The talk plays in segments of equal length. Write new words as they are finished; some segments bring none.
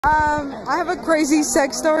I have a crazy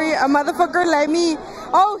sex story. A motherfucker let me.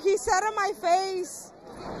 Oh, he said on my face,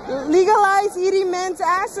 legalize eating men's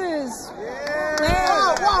asses.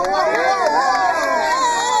 Yeah.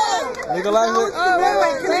 Legalize it.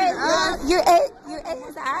 You ate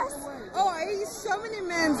his ass? Oh, I eat so many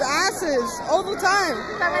men's asses all the time.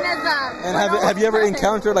 And have you ever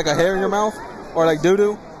encountered like a hair in your mouth or like doo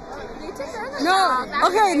doo? No.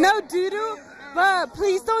 Okay, no doo doo. But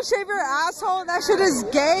please don't shave your asshole. That shit is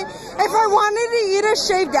gay. If I wanted to eat a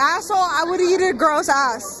shaved asshole, I would eat a girl's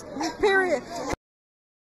ass. Period.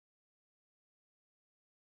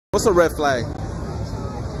 What's a red flag?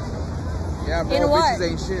 Yeah, bro. In what? Bitches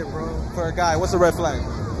ain't shit, bro. For a guy, what's a red flag?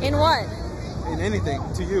 In what? In anything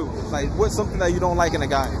to you. Like, what's something that you don't like in a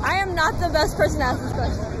guy? I am not the best person to ask this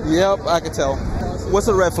question. Yep, I can tell. What's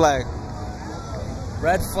a red flag?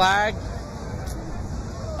 Red flag?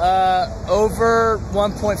 Over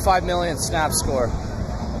 1.5 million snap score.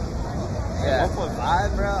 Yeah.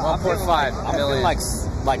 1.5, bro. 1.5 million.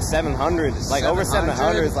 Like 700. Like over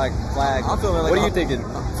 700 is like flag. I'm feeling like what are you thinking?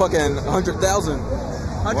 Fucking 100,000.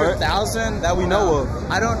 100,000 that we know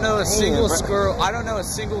of. I don't know a single girl. I don't know a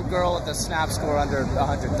single girl with a snap score under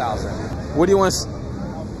 100,000. What do you want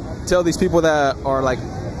to tell these people that are like,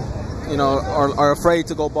 you know, are afraid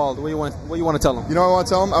to go bald? What do you want to tell them? You know what I want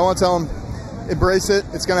to tell them? I want to tell them, embrace it.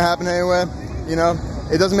 It's going to happen anyway. You know,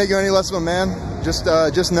 it doesn't make you any less of a man. Just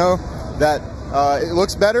know that it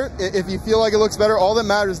looks better. If you feel like it looks better, all that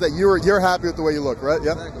matters is that you're happy with the way you look, right?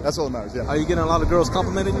 Yeah, exactly. That's all that matters. Yeah. Are you getting a lot of girls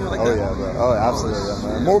complimenting you like that? Oh yeah, bro. Oh, absolutely,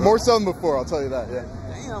 yeah, man. More so than before. I'll tell you that. Yeah.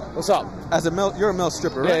 Damn. What's up? As a male, you're a male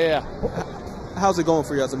stripper, right? Yeah. How's it going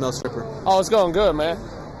for you as a male stripper? Oh, it's going good, man.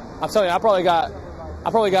 I'm telling you, I probably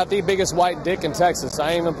got the biggest white dick in Texas.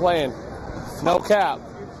 I ain't even playing. No cap.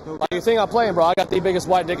 Like, you think I'm playing, bro? I got the biggest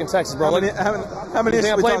white dick in Texas, bro. How many you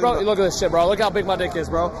think I'm playing, bro? Look at this shit, bro. Look how big my dick is,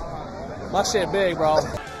 bro. My shit big, bro.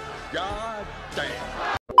 God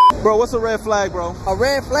damn. Bro, what's a red flag, bro? A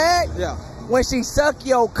red flag? Yeah. When she suck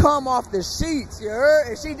your cum off the sheets, you heard?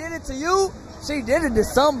 If she did it to you, she did it to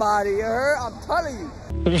somebody, you heard? I'm telling you.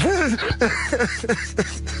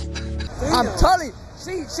 I'm telling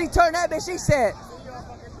you. She turned that bitch, she said,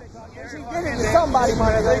 she did it to somebody, my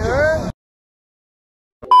nigga, you heard?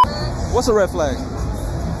 What's a red flag?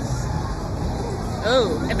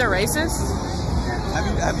 Oh, if they're racist?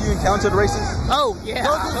 Have you encountered racists? Oh, yeah.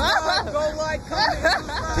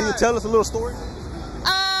 Can you tell us a little story?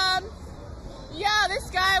 Yeah, this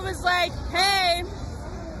guy was like, hey,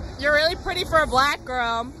 you're really pretty for a black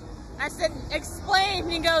girl. I said, explain.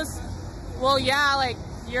 He goes, well, yeah, like,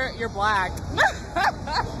 you're black.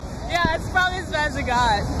 Yeah, that's probably as bad as it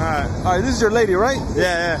got. All right, this is your lady, right?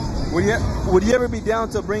 Yeah. Would you ever be down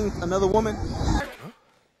to bring another woman?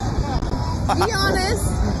 Be honest.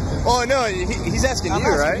 Oh no, he's asking you,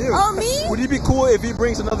 right? You. Oh, me? Would you be cool if he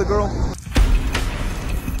brings another girl?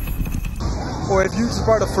 Or if you just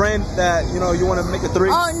brought a friend that, you know, you want to make a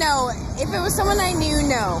three? Oh, no. If it was someone I knew,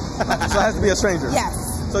 no. So it has to be a stranger? Yes.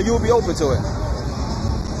 So you would be open to it?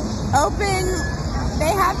 Open.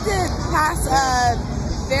 They have to pass a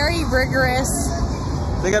very rigorous...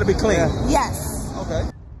 They got to be clean? Yes. Okay.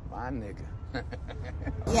 My nigga.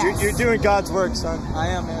 Yes. You're doing God's work, son. I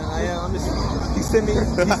am, man. I am. I'm just... He sent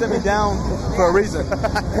me down for a reason.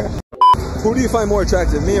 Who do you find more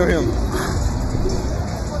attractive, me or him?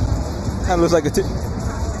 Kind of looks like a Style,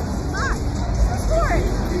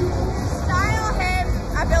 him.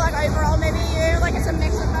 I feel like overall maybe you. Like it's a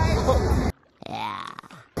mix of both. Yeah.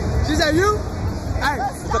 She said you? Hey,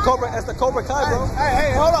 it's the Cobra Kai, bro.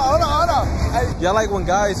 Hey, hold on. Hey. Y'all like when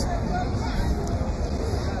guys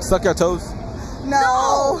suck your toes?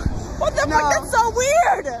 No. What the fuck? That's so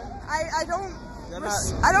weird. I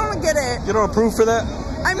don't get it. You don't approve for that?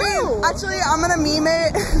 I mean, actually, I'm gonna meme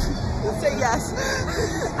it. Say yes.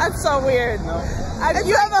 That's so weird. No. If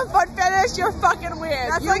you have a foot fetish, you're fucking weird.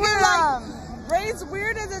 That's you were like raised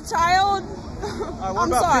weird as a child. What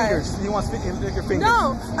about fingers? You want to lick your fingers?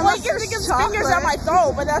 No, I'm like his fingers at my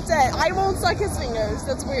throat, but that's it. I won't suck his fingers.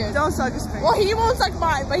 That's weird. Don't suck his fingers. Well, he won't suck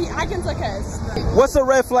mine, but I can suck his. What's a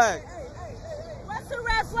red flag? What's a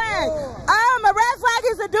red flag? A red flag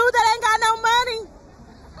is a dude that ain't got no money.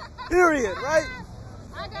 Period, right?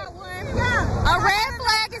 I got one. A red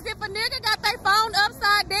flag is if a nigga got their phone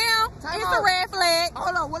upside down. It's a red flag.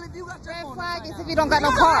 Hold on, what if you got your phone? Red flag is if you don't got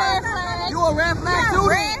no car. You a red flag dude?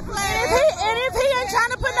 Red flag. If he ain't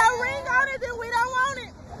trying to put no ring on it, then we don't want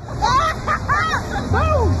it.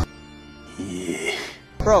 Boom. Yeah.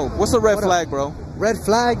 Bro, what's a red flag, bro? Red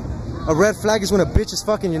flag? A red flag is when a bitch is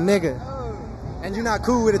fucking your nigga. And you're not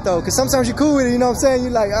cool with it though. Cause sometimes you're cool with it, you know what I'm saying?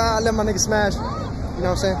 You're like, I let my nigga smash. You know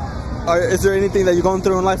what I'm saying? Is there anything that you're going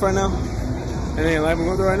through in life right now? Anything in life I'm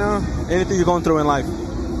going through right now? Anything you're going through in life?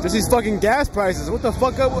 Just these fucking gas prices. What the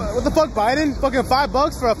fuck, Biden? Fucking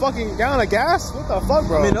 $5 for a fucking gallon of gas? What the fuck,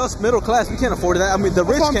 bro? I mean, us middle class, we can't afford that. I mean, the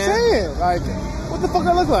rich That's what can. I'm saying. Like, what the fuck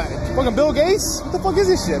I look like? Fucking Bill Gates? What the fuck is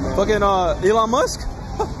this shit, man? Fucking Elon Musk?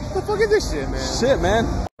 What the fuck is this shit, man? Shit, man.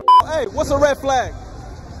 Hey, what's a red flag?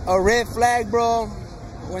 A red flag, bro.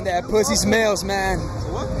 When that pussy smells, man.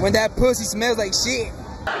 What? When that pussy smells like shit.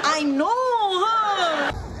 I know,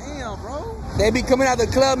 huh? Damn, bro. They be coming out the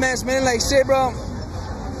club, man, smelling like shit, bro.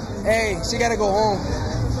 Hey, she gotta go home.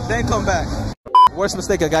 Then come back. Worst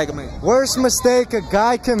mistake a guy can make? Worst mistake a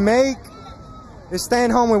guy can make is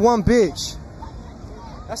staying home with one bitch.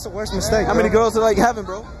 That's the worst mistake. How many girls are like having,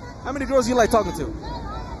 bro? How many girls you like talking to?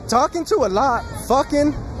 Talking to a lot.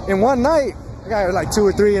 Fucking in one night. I got like 2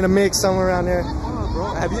 or 3 in a mix somewhere around there. Oh,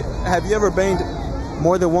 bro. Have you ever banged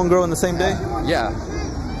more than one girl in the same day? Yeah.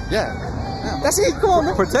 That's it. Come on,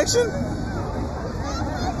 man. Protection?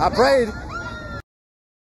 I prayed.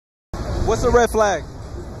 What's a red flag?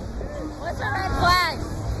 What's a red flag?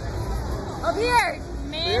 Up here,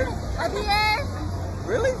 man. Up here.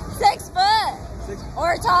 Really? 6 foot.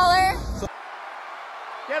 Or taller.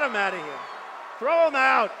 Get him out of here. Throw him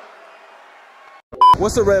out.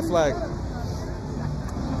 What's a red flag?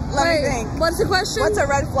 Let me think. What's the question? What's a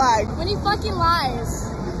red flag? When he fucking lies.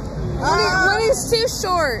 When he's too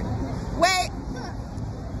short. Wait.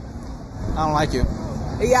 I don't like you.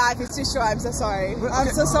 Yeah, if he's too short, I'm so sorry. I'm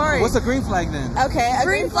so sorry. What's a green flag then? Okay, a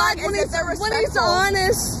green flag is if they're respectful. When he's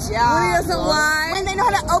honest. Yeah. When he doesn't lie. When they know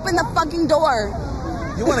how to open the fucking door.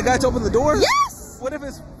 You want a guy to open the door? Yes! What if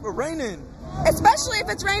it's raining? Especially if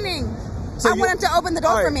it's raining. So I want him to open the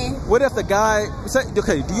door for me. What if the guy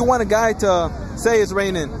okay, do you want a guy to say it's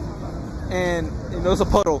raining and it's a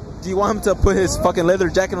puddle? Do you want him to put his fucking leather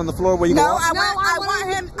jacket on the floor where you go? I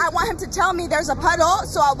want him to tell me there's a puddle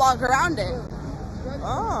so I'll walk around it.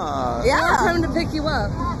 Ah. Yeah. I want him to pick you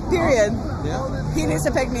up. Period. Yeah. He needs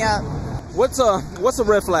to pick me up. What's a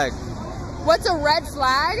red flag? What's a red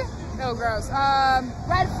flag? No, gross.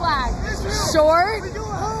 Red flag. Short.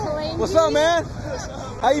 Clingy. What's up, man?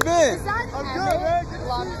 How you been? Is that I'm good, man.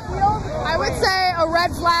 I would say a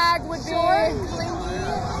red flag would be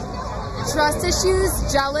trust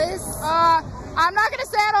issues, jealous. I'm not gonna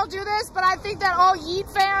say I don't do this, but I think that all Yeet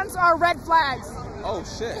fans are red flags. Oh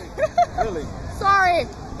shit! Really? Sorry,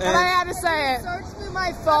 but I had to say it. Search through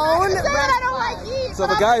my phone. I don't like Yeet. So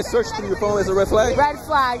if a guy searches through your phone, is a red flag? Red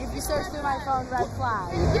flag. If you search through my phone, red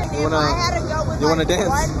flag. You wanna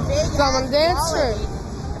dance? So I'm gonna dance. Sure.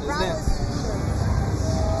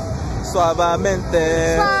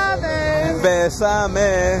 Suavemente,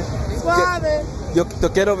 bésame. Suave. Yo te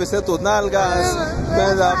quiero besar tus nalgas.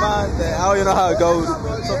 Oh, you know how it goes.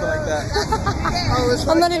 Something like that.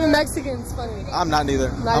 I'm not even Mexican. It's funny. I'm not neither.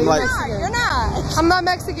 Not I'm even like, Mexican. You're not. I'm not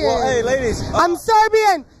Mexican. well, hey, ladies. I'm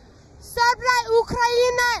Serbian. Serbia,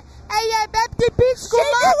 Ukraine. Hey, yeah, Bepti Pichko.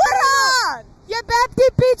 Yeah, Bepti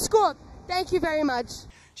Pichko. Thank you very much.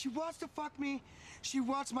 She wants to fuck me. She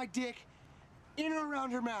wants my dick in or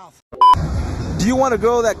around her mouth. Do you want a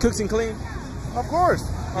girl that cooks and cleans? Of course.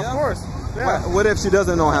 Of course. Yeah. What if she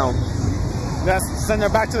doesn't know how? Let's send her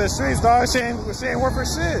back to the streets, dog. She ain't worth her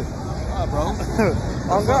shit. Oh, bro.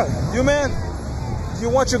 On God. You, man, do you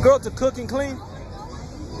want your girl to cook and clean?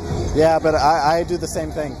 Yeah, but I do the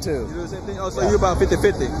same thing too. You do the same thing? Oh, so you're about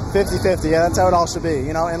 50-50? 50-50, yeah, that's how it all should be.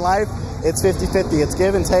 You know, in life, it's 50-50. It's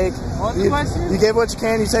give and take. You give what you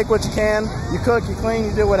can, you take what you can, you cook, you clean,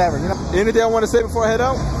 you do whatever. You know? Anything I want to say before I head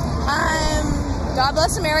out? God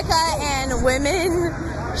bless America, and women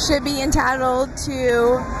should be entitled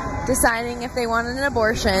to deciding if they want an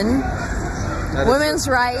abortion. Women's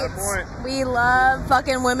rights. We love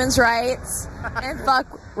fucking women's rights. And fuck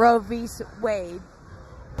Roe v. Wade.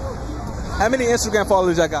 How many Instagram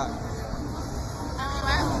followers I got?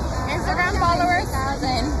 Instagram followers?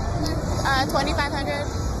 2,500.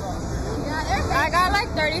 I got like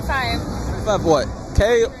 35. About what?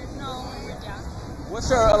 K? No, yeah. What's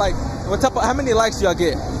your, like, how many likes do y'all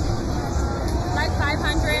get? Like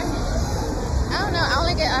 500. I don't know. I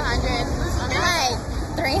only get 100. Like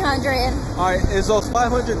 300. All right, is those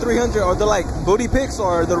 500, 300, are they like booty pics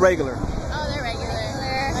or the regular? Oh, they're regular.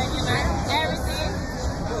 Everything.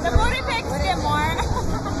 The booty pics get more.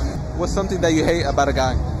 What's something that you hate about a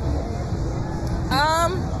guy?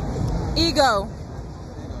 Ego.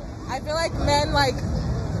 I feel like men, like,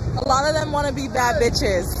 a lot of them want to be bad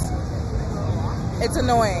bitches. It's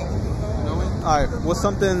annoying. All right, what's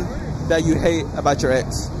something that you hate about your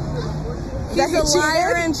ex? He's a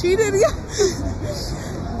liar and cheated. Yeah.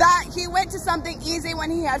 That he went to something easy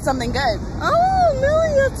when he had something good. Oh,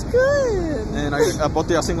 Millie, that's good. And are both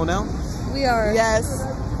of y'all single now? We are. Yes.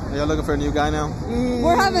 Are y'all looking for a new guy now?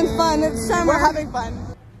 We're having fun. It's summer. We're having fun.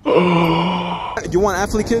 You want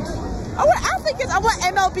athlete kids? I want athlete kids. I want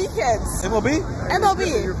MLB kids. MLB?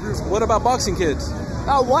 MLB. What about boxing kids?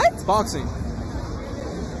 Oh, what? Boxing.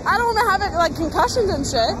 I don't want to have it like concussions and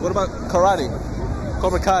shit. What about karate?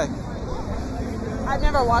 Cobra Kai. I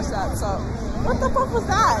never watched that, so. What the fuck was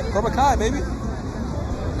that? Cobra Kai, baby.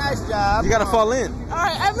 Nice job. You gotta fall in.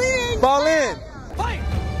 Alright, I'm leaving. Fall in.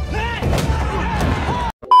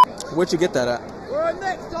 Where'd you get that at? We're on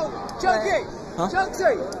next, Chunky. Huh?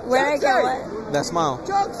 Chunky. Where I get what? That smile.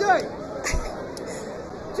 Chunky.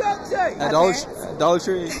 Chunky. At Dollar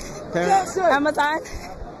Tree. Parents. Amazon.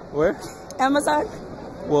 Where? Amazon.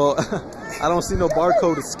 Well, I don't see no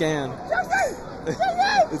barcode to scan.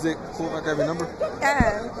 Is it cool if I grab your number?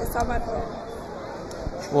 Yeah, it's on my phone.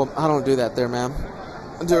 Well, I don't do that there, ma'am.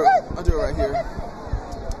 I'll do it right here.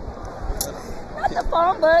 Not the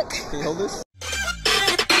phone book. Can you hold this?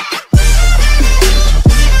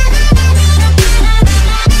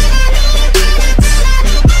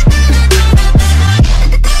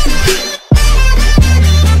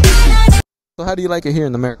 So how do you like it here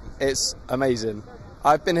in America? It's amazing.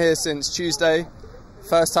 I've been here since Tuesday,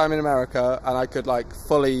 first time in America, and I could like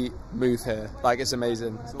fully move here. Like, it's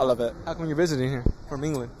amazing. I love it. How come you're visiting here from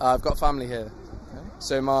England? I've got family here. Okay.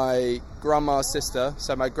 So my grandma's sister,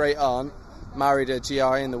 so my great aunt, married a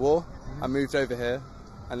GI in the war. I moved over here,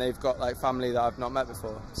 and they've got like family that I've not met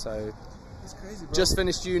before. So that's crazy, bro. Just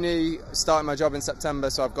finished uni, starting my job in September,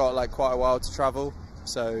 so I've got like quite a while to travel.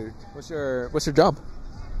 So what's your job?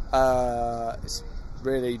 It's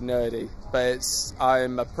really nerdy, but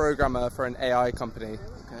I'm a programmer for an AI company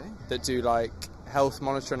that do like health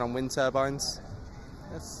monitoring on wind turbines.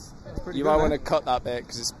 That's pretty you good, might man. want to cut that bit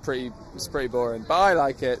because it's pretty boring, but I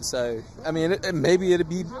like it. So I mean, maybe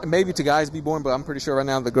to guys be boring, but I'm pretty sure right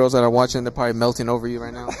now the girls that are watching, they're probably melting over you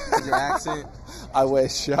right now with your accent. I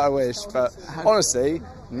wish, but honestly,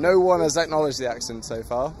 no one has acknowledged the accent so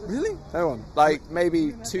far. Really? No one. Like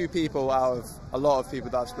maybe 2 people out of a lot of people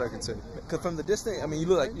that I've spoken to. Because from the distance, I mean, you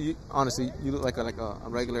look like you look like a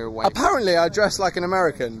regular white. Apparently, I dress like an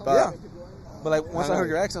American, but yeah. But like once I heard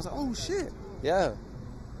your accent, I was like, oh shit. Yeah.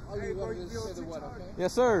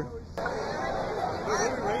 Yes, sir.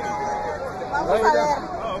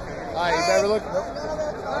 Alright, you better look.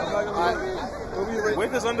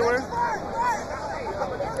 With his underwear?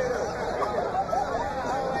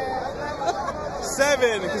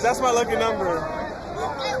 7, because that's my lucky number.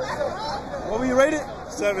 What were you rated?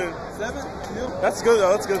 7. 7? That's good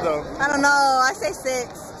though. That's good though. I don't know. I say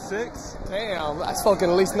 6. 6? Damn, that's fucking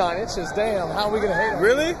at least 9 inches. Damn, how are we gonna hate him?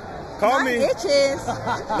 Really? Call 9 me. inches.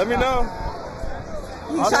 Let me know.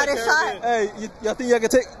 You shot his shot. Hey, y'all think y'all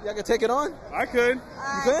can take it on? I could.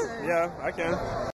 You could? Yeah, I can.